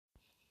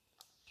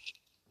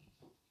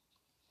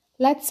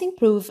Let's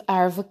improve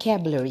our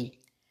vocabulary.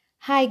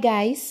 Hi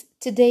guys,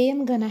 today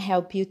I'm gonna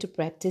help you to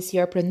practice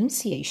your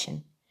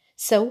pronunciation.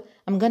 So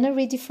I'm gonna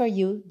read for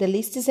you the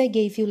lists I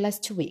gave you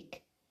last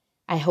week.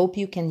 I hope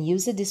you can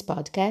use this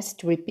podcast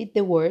to repeat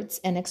the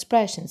words and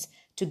expressions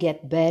to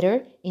get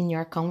better in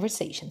your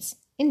conversations.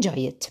 Enjoy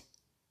it.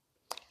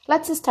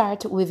 Let's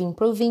start with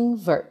improving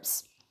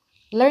verbs.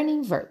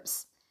 Learning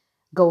verbs.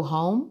 Go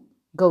home,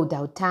 go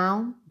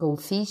downtown, go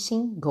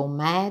fishing, go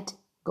mad,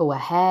 go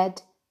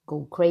ahead,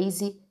 go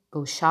crazy,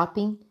 go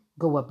shopping,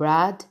 go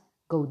abroad,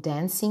 go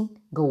dancing,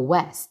 go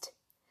west.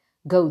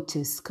 Go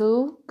to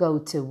school, go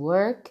to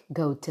work,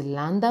 go to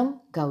London,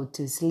 go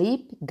to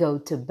sleep, go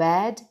to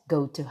bed,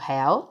 go to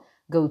hell,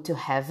 go to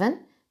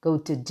heaven, go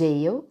to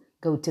jail,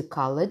 go to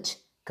college,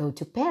 go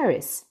to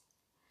Paris.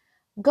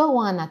 Go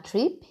on a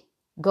trip,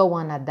 go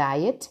on a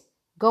diet,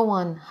 go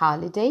on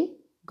holiday,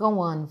 go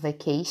on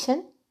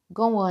vacation,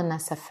 go on a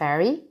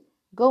safari,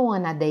 go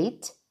on a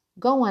date,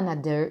 go on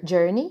a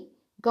journey,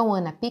 go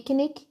on a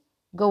picnic,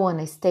 go on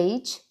a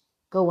stage,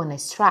 go on a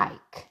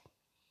strike.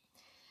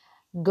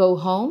 Go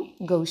home,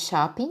 go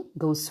shopping,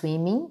 go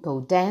swimming, go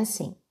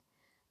dancing.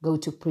 Go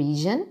to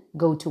prison,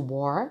 go to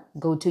war,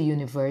 go to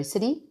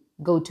university,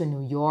 go to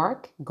New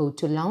York, go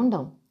to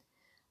London.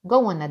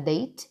 Go on a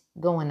date,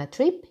 go on a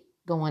trip,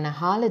 go on a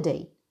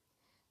holiday.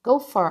 Go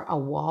for a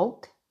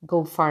walk,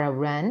 go for a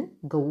run,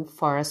 go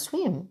for a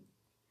swim.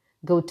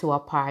 Go to a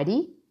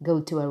party,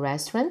 go to a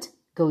restaurant,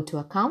 go to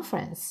a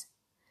conference.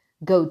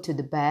 Go to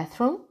the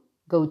bathroom,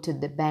 go to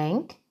the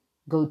bank,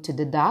 go to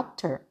the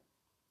doctor.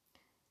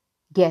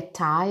 Get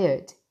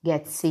tired,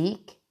 get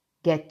sick,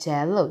 get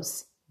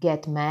jealous,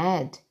 get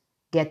mad,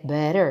 get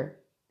better,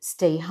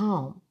 stay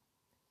home.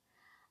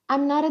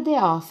 I'm not at the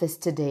office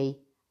today.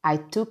 I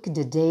took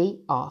the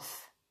day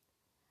off.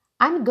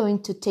 I'm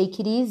going to take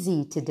it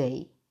easy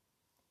today.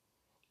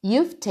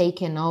 You've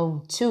taken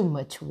on too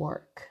much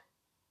work.